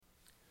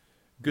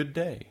Good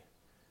day.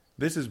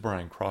 This is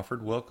Brian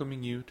Crawford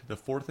welcoming you to the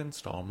fourth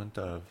installment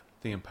of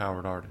The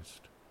Empowered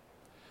Artist.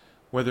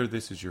 Whether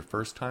this is your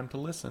first time to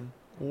listen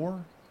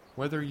or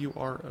whether you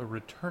are a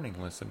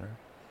returning listener,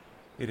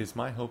 it is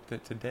my hope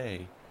that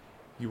today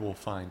you will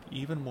find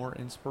even more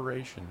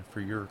inspiration for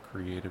your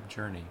creative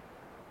journey.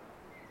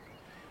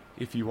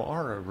 If you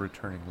are a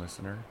returning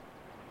listener,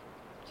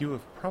 you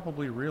have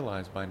probably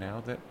realized by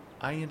now that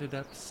I ended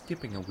up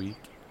skipping a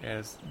week,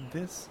 as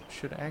this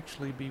should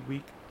actually be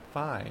week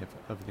 5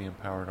 of The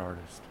Empowered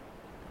Artist.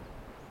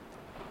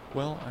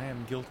 Well, I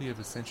am guilty of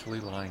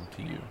essentially lying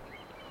to you,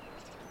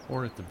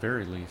 or at the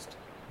very least,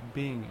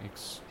 being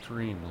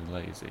extremely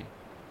lazy.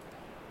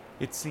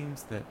 It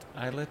seems that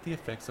I let the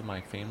effects of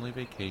my family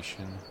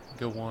vacation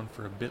go on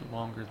for a bit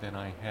longer than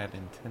I had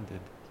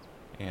intended,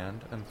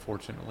 and,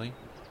 unfortunately,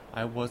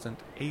 I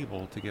wasn't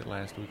able to get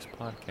last week's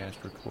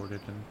podcast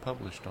recorded and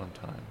published on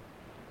time.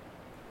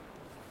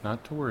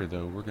 Not to worry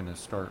though, we're going to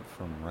start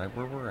from right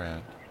where we're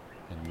at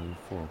and move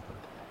forward.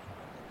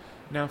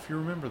 Now, if you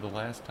remember the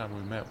last time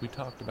we met, we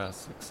talked about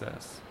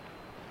success.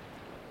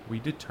 We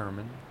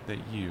determined that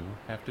you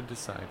have to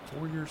decide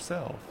for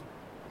yourself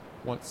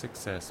what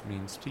success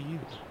means to you.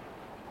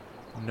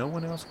 No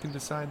one else can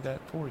decide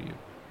that for you.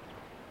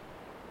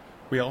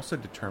 We also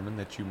determined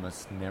that you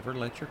must never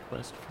let your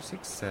quest for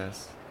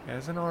success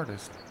as an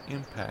artist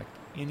impact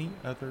any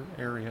other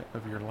area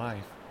of your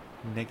life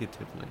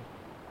negatively,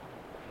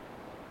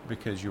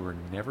 because you are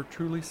never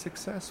truly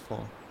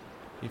successful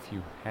if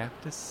you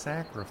have to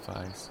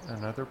sacrifice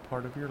another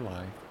part of your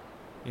life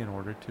in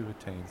order to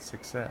attain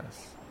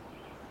success.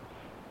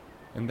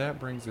 And that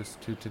brings us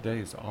to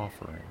today's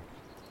offering.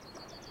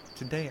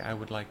 Today I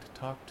would like to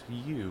talk to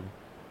you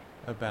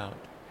about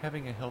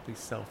having a healthy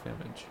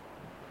self-image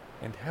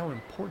and how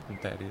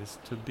important that is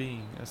to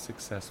being a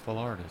successful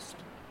artist.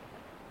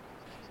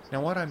 Now,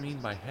 what I mean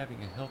by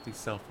having a healthy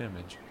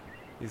self-image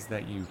is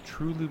that you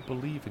truly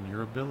believe in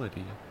your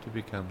ability to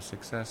become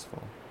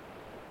successful.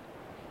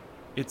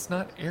 It's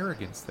not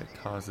arrogance that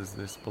causes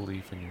this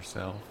belief in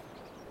yourself.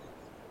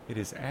 It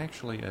is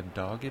actually a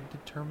dogged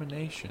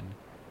determination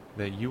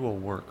that you will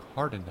work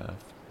hard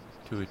enough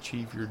to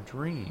achieve your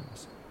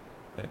dreams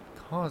that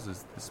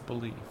causes this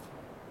belief.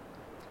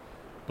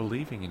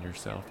 Believing in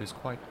yourself is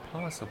quite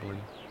possibly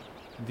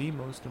the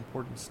most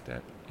important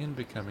step in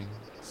becoming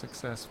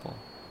successful.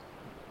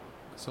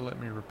 So let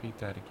me repeat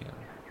that again,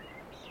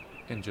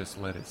 and just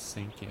let it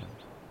sink in.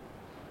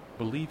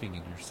 Believing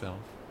in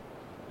yourself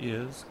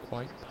is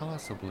quite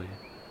possibly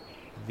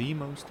the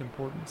most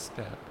important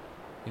step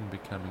in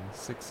becoming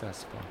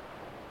successful.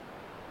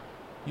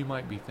 You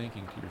might be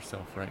thinking to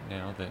yourself right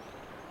now that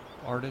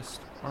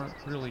artists aren't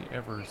really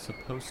ever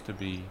supposed to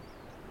be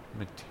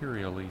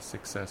materially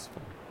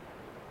successful.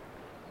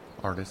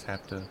 Artists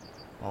have to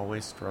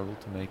always struggle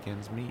to make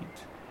ends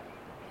meet.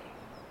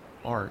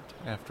 Art,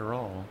 after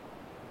all,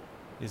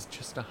 is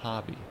just a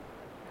hobby,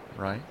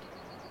 right?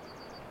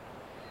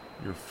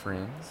 Your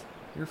friends,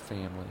 your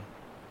family,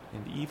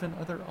 and even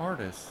other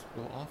artists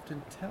will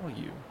often tell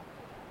you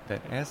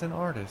that as an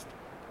artist,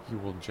 you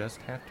will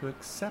just have to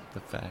accept the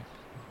fact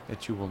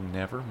that you will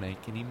never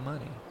make any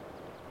money.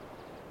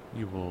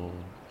 You will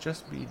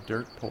just be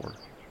dirt poor,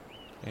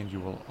 and you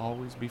will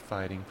always be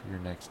fighting for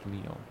your next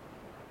meal.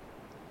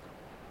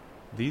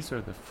 These are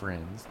the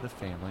friends, the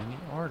family, and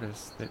the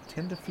artists that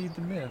tend to feed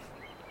the myth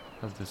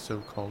of the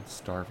so-called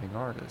starving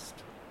artist.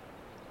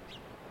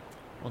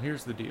 Well,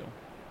 here's the deal.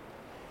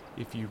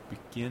 If you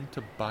begin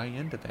to buy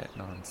into that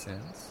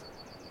nonsense,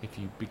 if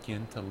you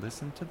begin to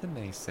listen to the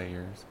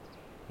naysayers,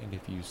 and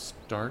if you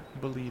start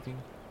believing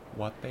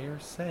what they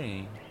are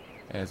saying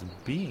as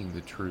being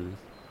the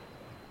truth,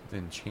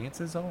 then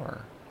chances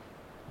are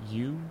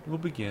you will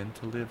begin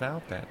to live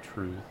out that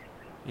truth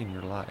in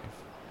your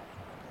life.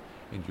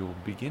 And you'll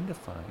begin to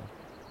find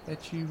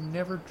that you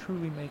never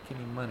truly make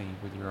any money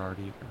with your art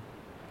either.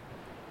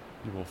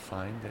 You will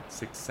find that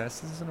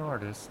success as an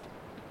artist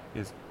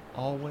is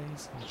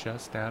always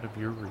just out of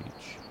your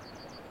reach.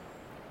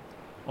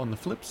 On the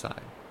flip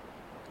side,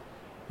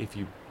 if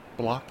you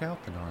block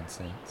out the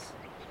nonsense,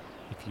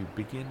 if you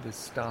begin to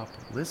stop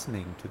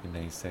listening to the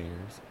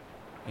naysayers,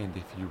 and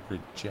if you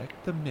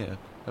reject the myth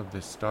of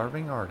the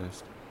starving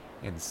artist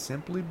and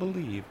simply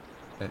believe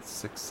that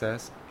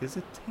success is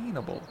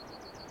attainable,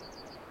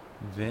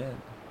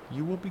 then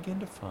you will begin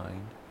to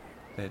find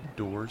that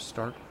doors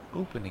start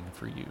opening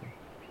for you.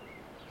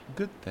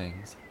 Good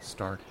things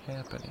start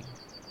happening,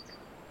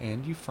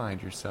 and you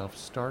find yourself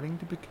starting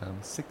to become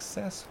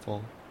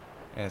successful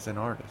as an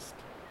artist.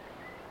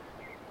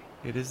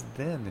 It is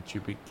then that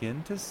you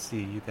begin to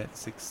see that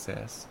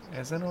success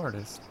as an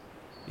artist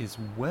is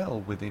well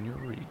within your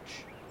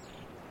reach.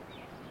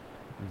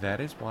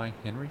 That is why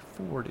Henry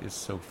Ford is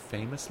so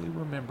famously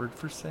remembered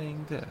for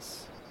saying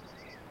this: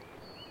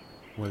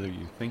 whether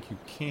you think you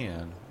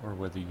can or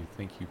whether you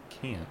think you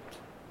can't,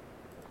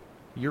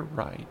 you're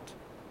right.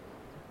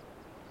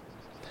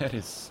 That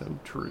is so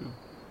true.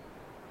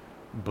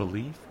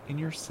 Belief in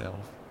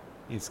yourself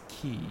is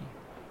key.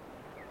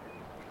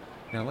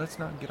 Now let's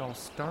not get all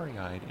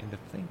starry-eyed into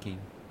thinking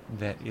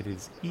that it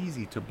is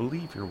easy to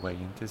believe your way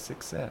into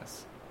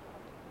success,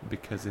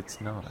 because it's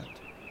not.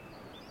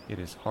 It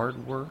is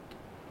hard work,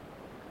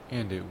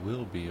 and it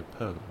will be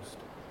opposed.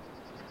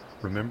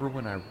 Remember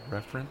when I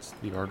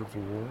referenced The Art of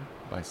War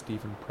by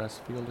Stephen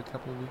Pressfield a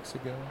couple of weeks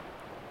ago?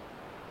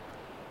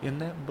 In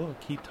that book,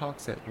 he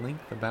talks at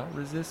length about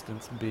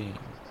resistance being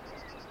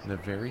the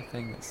very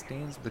thing that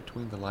stands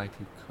between the life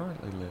you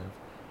currently live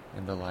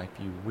and the life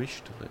you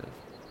wish to live.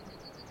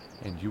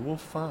 And you will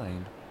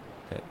find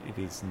that it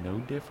is no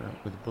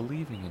different with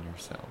believing in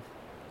yourself.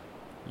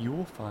 You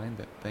will find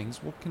that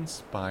things will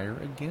conspire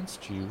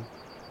against you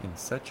in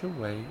such a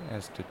way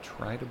as to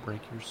try to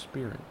break your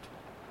spirit,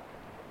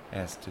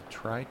 as to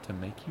try to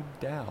make you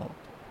doubt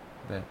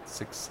that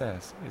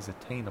success is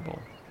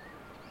attainable.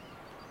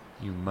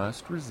 You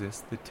must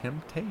resist the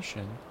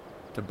temptation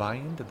to buy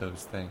into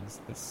those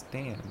things that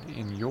stand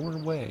in your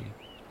way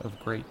of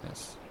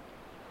greatness.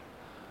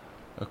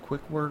 A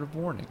quick word of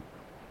warning.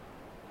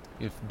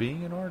 If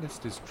being an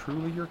artist is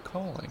truly your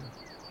calling,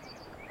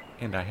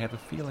 and I have a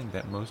feeling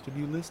that most of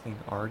you listening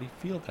already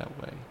feel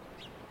that way,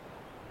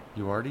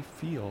 you already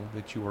feel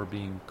that you are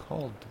being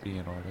called to be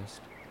an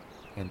artist,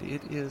 and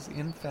it is,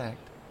 in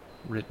fact,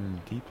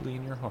 written deeply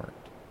in your heart,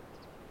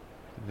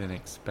 then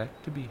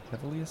expect to be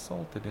heavily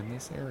assaulted in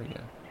this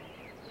area.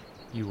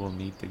 You will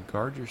need to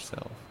guard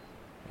yourself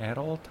at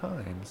all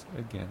times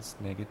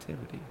against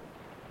negativity.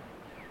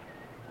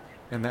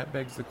 And that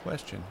begs the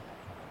question,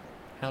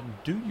 how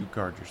do you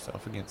guard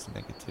yourself against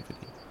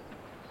negativity?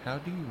 How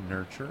do you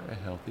nurture a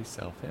healthy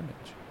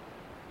self-image?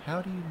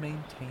 How do you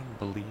maintain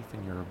belief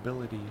in your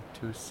ability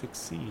to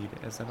succeed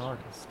as an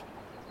artist?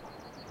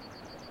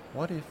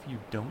 What if you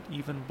don't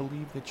even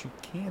believe that you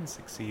can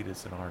succeed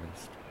as an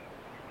artist?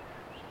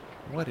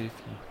 What if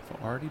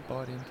you've already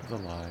bought into the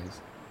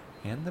lies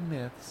and the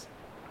myths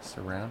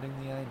surrounding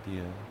the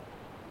idea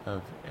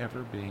of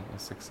ever being a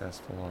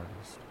successful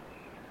artist?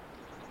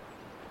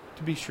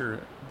 To be sure,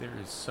 there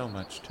is so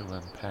much to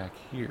unpack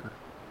here.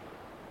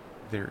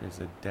 There is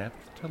a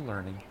depth to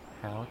learning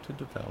how to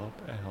develop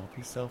a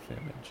healthy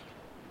self-image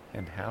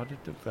and how to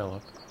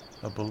develop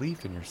a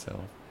belief in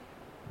yourself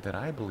that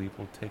I believe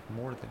will take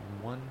more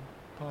than one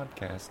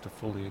podcast to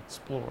fully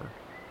explore.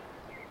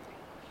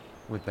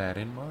 With that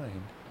in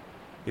mind,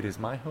 it is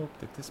my hope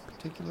that this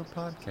particular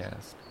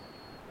podcast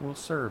will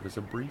serve as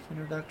a brief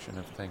introduction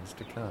of things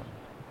to come.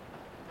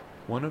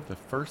 One of the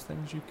first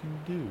things you can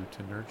do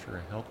to nurture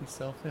a healthy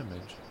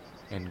self-image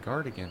and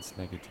guard against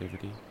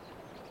negativity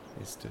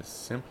is to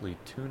simply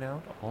tune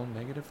out all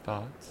negative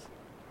thoughts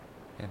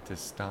and to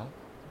stop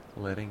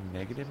letting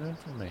negative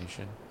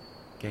information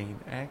gain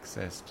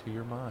access to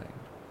your mind.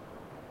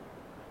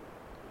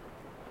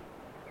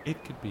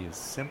 It could be as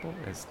simple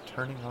as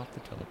turning off the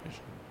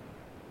television,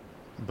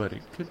 but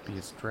it could be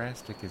as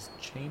drastic as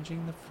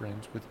changing the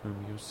friends with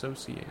whom you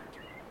associate.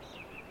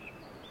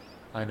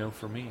 I know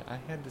for me, I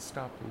had to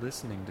stop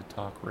listening to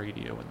talk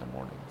radio in the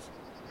mornings.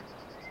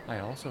 I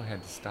also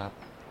had to stop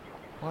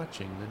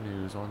watching the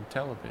news on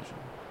television.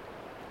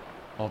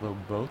 Although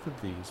both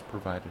of these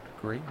provided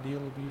a great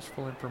deal of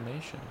useful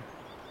information,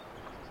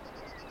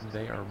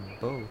 they are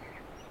both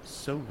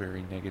so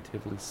very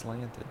negatively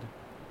slanted.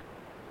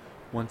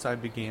 Once I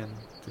began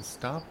to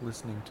stop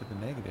listening to the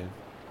negative,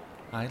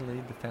 I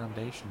laid the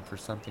foundation for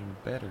something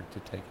better to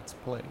take its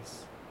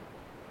place.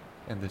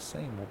 And the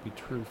same will be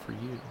true for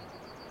you.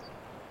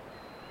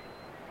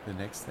 The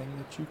next thing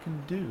that you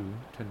can do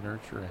to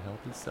nurture a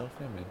healthy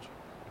self-image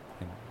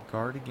and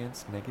guard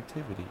against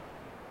negativity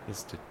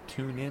is to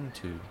tune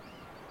into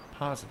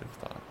positive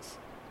thoughts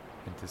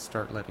and to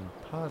start letting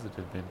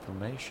positive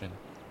information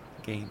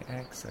gain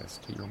access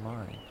to your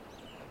mind.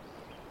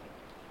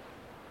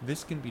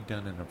 This can be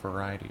done in a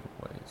variety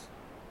of ways,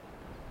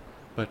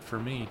 but for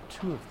me,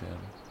 two of them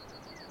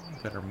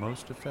that are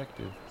most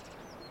effective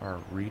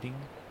are reading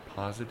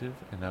positive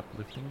and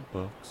uplifting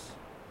books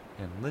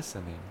and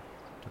listening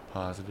to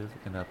positive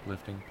and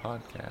uplifting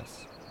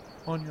podcasts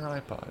on your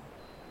iPod.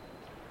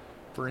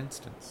 For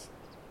instance,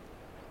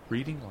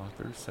 reading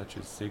authors such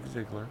as Zig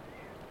Ziglar,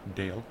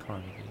 Dale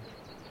Carnegie,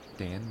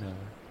 Dan Miller,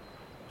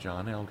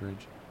 John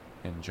Eldredge,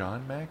 and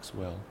John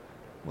Maxwell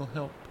will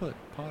help put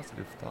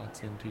positive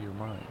thoughts into your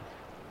mind.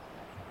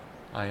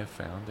 I have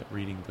found that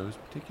reading those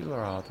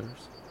particular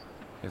authors,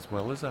 as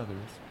well as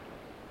others,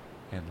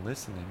 and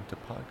listening to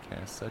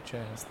podcasts such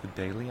as the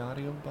Daily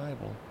Audio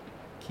Bible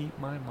keep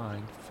my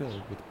mind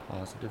filled with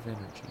positive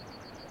energy.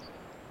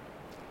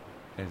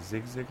 As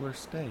Zig Ziglar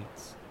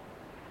states,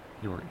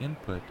 your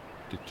input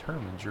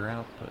determines your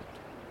output.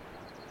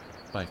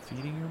 By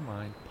feeding your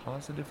mind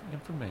positive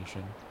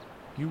information,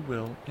 you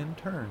will, in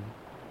turn,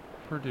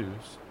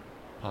 produce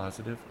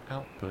positive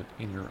output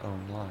in your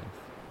own life.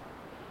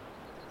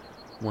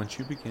 Once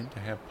you begin to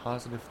have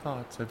positive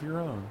thoughts of your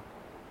own,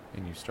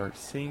 and you start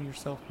seeing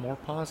yourself more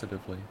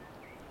positively,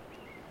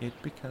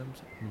 it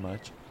becomes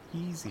much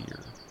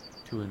easier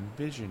to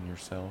envision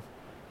yourself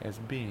as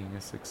being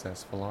a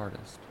successful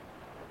artist.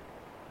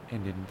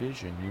 And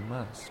envision you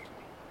must.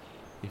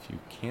 If you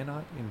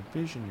cannot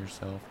envision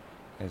yourself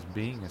as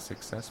being a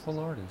successful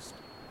artist,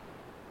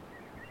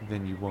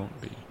 then you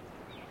won't be.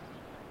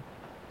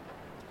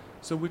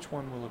 So which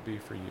one will it be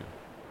for you?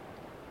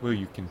 Will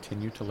you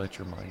continue to let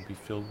your mind be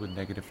filled with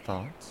negative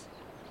thoughts?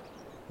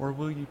 Or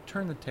will you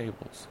turn the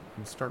tables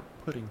and start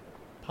putting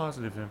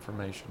positive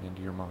information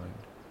into your mind?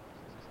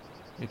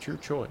 It's your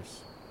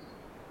choice.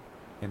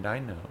 And I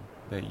know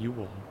that you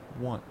will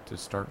want to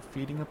start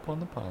feeding upon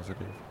the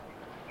positive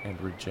and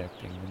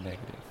rejecting the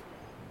negative.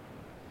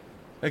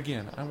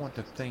 Again, I want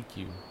to thank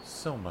you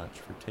so much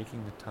for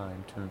taking the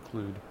time to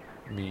include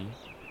me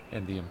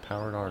and the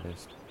Empowered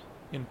Artist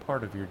in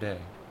part of your day.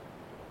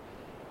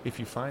 If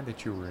you find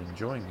that you are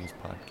enjoying these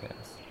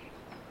podcasts,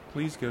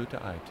 please go to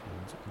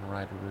iTunes and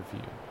write a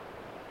review.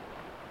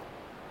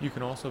 You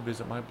can also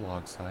visit my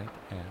blog site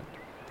at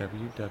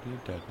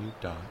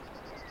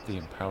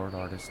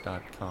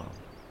www.theempoweredartist.com.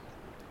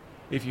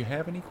 If you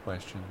have any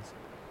questions,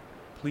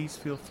 please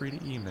feel free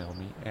to email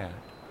me at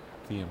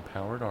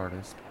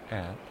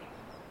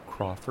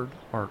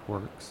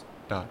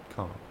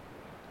theempoweredartist@crawfordartworks.com.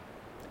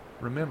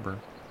 Remember,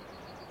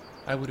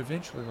 I would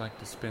eventually like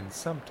to spend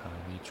some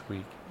time each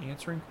week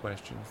answering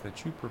questions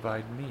that you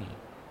provide me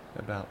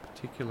about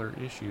particular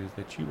issues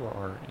that you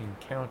are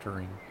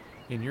encountering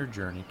in your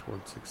journey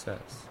toward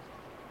success.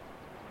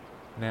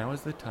 Now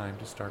is the time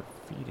to start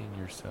feeding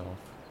yourself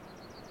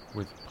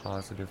with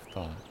positive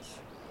thoughts.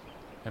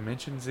 I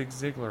mentioned Zig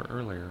Ziglar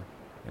earlier,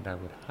 and I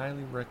would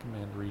highly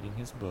recommend reading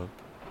his book,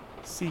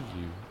 See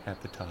You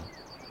at the Top.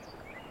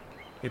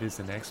 It is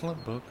an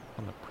excellent book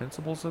on the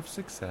principles of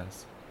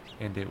success,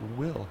 and it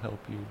will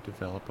help you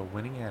develop a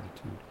winning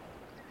attitude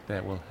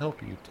that will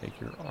help you take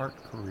your art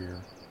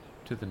career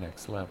to the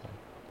next level.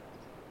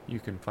 You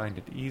can find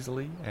it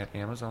easily at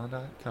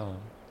Amazon.com,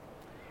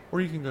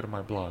 or you can go to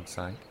my blog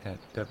site at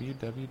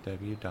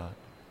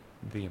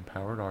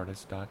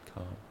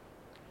www.theempoweredartist.com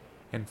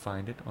and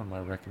find it on my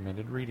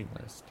recommended reading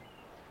list.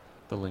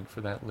 The link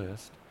for that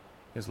list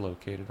is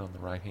located on the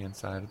right-hand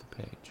side of the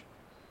page.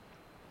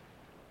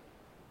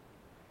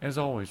 As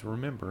always,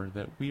 remember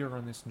that we are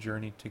on this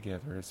journey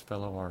together as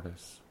fellow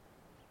artists.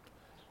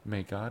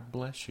 May God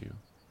bless you,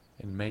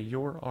 and may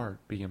your art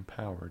be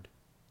empowered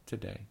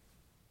today.